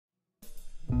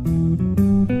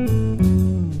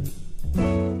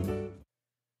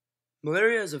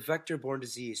Malaria is a vector-borne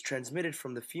disease transmitted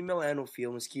from the female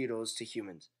Anopheles mosquitoes to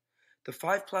humans. The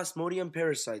 5 Plasmodium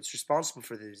parasites responsible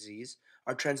for the disease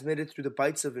are transmitted through the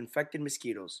bites of infected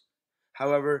mosquitoes.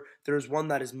 However, there is one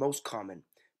that is most common,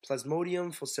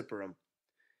 Plasmodium falciparum.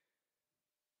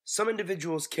 Some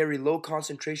individuals carry low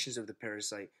concentrations of the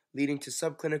parasite, leading to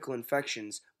subclinical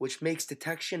infections, which makes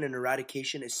detection and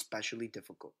eradication especially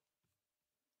difficult.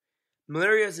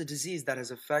 Malaria is a disease that has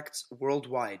effects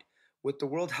worldwide, with the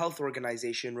World Health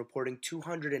Organization reporting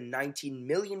 219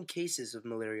 million cases of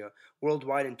malaria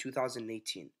worldwide in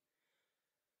 2018.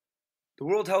 The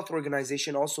World Health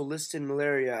Organization also listed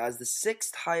malaria as the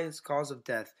 6th highest cause of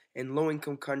death in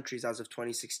low-income countries as of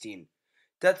 2016.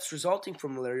 Deaths resulting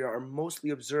from malaria are mostly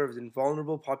observed in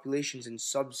vulnerable populations in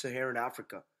sub-Saharan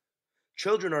Africa.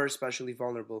 Children are especially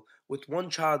vulnerable, with one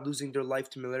child losing their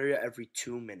life to malaria every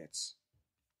 2 minutes.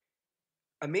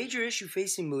 A major issue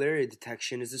facing malaria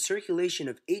detection is the circulation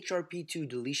of HRP II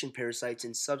deletion parasites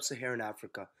in sub-Saharan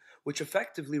Africa, which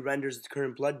effectively renders the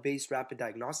current blood-based rapid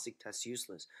diagnostic tests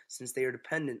useless, since they are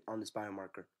dependent on this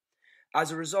biomarker. As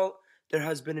a result, there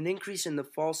has been an increase in the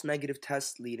false negative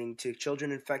tests leading to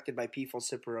children infected by P.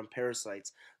 falciparum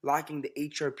parasites lacking the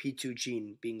HRP II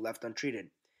gene being left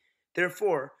untreated.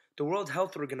 Therefore, the World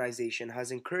Health Organization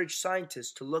has encouraged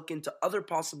scientists to look into other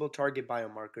possible target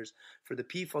biomarkers for the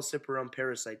P. falciparum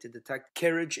parasite to detect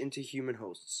carriage into human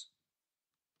hosts.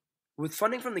 With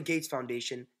funding from the Gates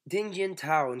Foundation, Ding-Yin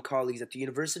Tao and colleagues at the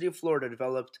University of Florida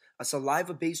developed a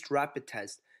saliva-based rapid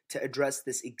test to address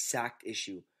this exact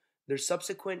issue. Their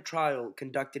subsequent trial,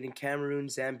 conducted in Cameroon,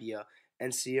 Zambia,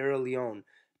 and Sierra Leone,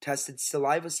 tested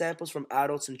saliva samples from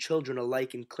adults and children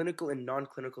alike in clinical and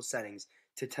non-clinical settings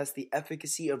to test the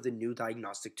efficacy of the new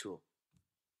diagnostic tool.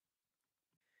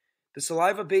 The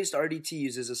saliva-based RDT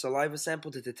uses a saliva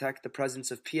sample to detect the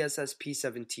presence of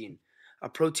PSSP17, a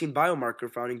protein biomarker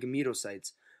found in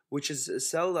gametocytes, which is a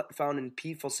cell found in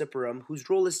P. falciparum whose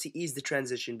role is to ease the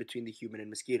transition between the human and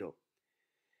mosquito.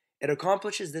 It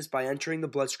accomplishes this by entering the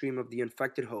bloodstream of the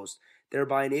infected host,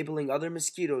 thereby enabling other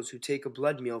mosquitoes who take a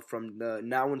blood meal from the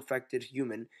now infected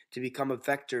human to become a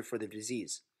vector for the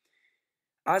disease.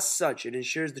 As such, it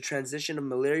ensures the transition of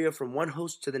malaria from one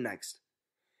host to the next.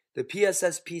 The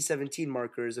PSSP17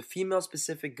 marker is a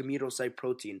female-specific gametocyte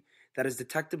protein that is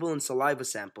detectable in saliva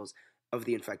samples of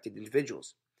the infected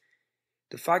individuals.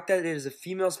 The fact that it is a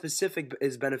female-specific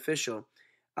is beneficial,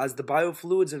 as the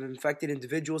biofluids of infected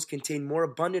individuals contain more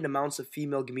abundant amounts of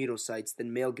female gametocytes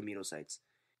than male gametocytes.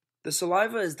 The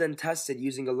saliva is then tested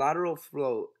using a lateral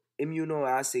flow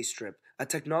immunoassay strip, a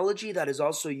technology that is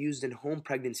also used in home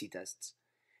pregnancy tests.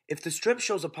 If the strip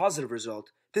shows a positive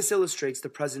result, this illustrates the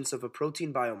presence of a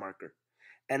protein biomarker,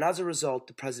 and as a result,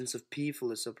 the presence of P.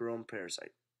 falciparum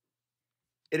parasite.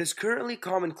 It is currently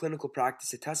common clinical practice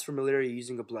to test for malaria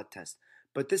using a blood test,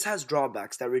 but this has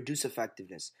drawbacks that reduce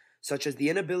effectiveness, such as the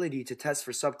inability to test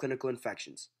for subclinical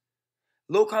infections.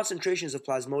 Low concentrations of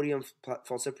Plasmodium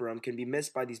falciparum can be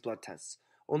missed by these blood tests.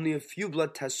 Only a few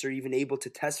blood tests are even able to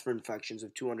test for infections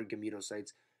of 200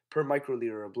 gametocytes per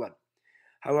microliter of blood.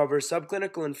 However,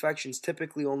 subclinical infections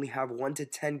typically only have 1 to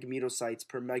 10 gametocytes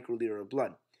per microliter of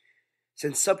blood.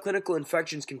 Since subclinical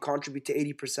infections can contribute to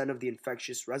 80% of the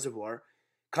infectious reservoir,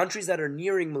 countries that are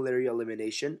nearing malaria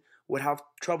elimination would have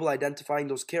trouble identifying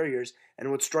those carriers and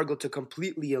would struggle to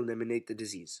completely eliminate the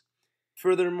disease.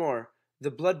 Furthermore, the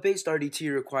blood-based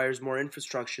RDT requires more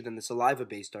infrastructure than the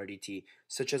saliva-based RDT,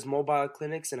 such as mobile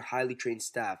clinics and highly trained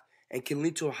staff, and can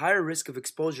lead to a higher risk of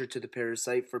exposure to the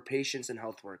parasite for patients and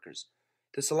health workers.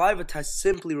 The saliva test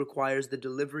simply requires the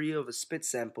delivery of a spit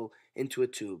sample into a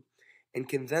tube, and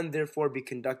can then therefore be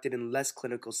conducted in less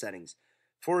clinical settings,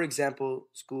 for example,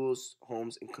 schools,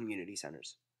 homes, and community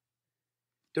centers.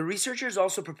 The researchers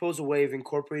also propose a way of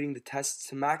incorporating the tests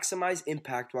to maximize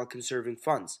impact while conserving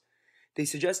funds. They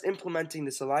suggest implementing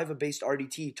the saliva-based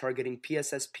RDT targeting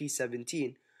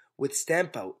PSSP17 with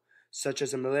stamp-out, such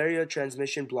as a malaria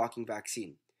transmission blocking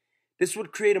vaccine. This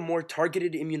would create a more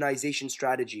targeted immunization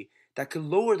strategy that could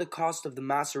lower the cost of the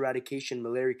mass eradication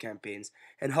malaria campaigns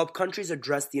and help countries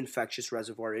address the infectious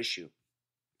reservoir issue.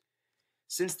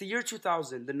 Since the year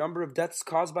 2000, the number of deaths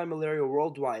caused by malaria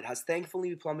worldwide has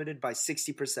thankfully plummeted by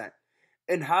 60%,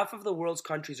 and half of the world's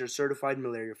countries are certified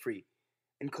malaria-free.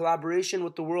 In collaboration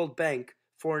with the World Bank,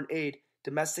 foreign aid,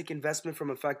 domestic investment from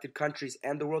affected countries,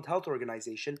 and the World Health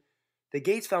Organization, the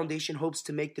Gates Foundation hopes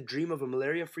to make the dream of a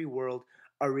malaria-free world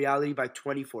a reality by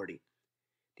 2040.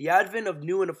 The advent of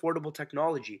new and affordable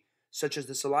technology, such as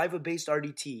the saliva-based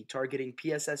RDT targeting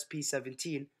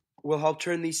PSSP17, will help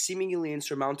turn these seemingly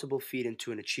insurmountable feat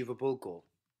into an achievable goal.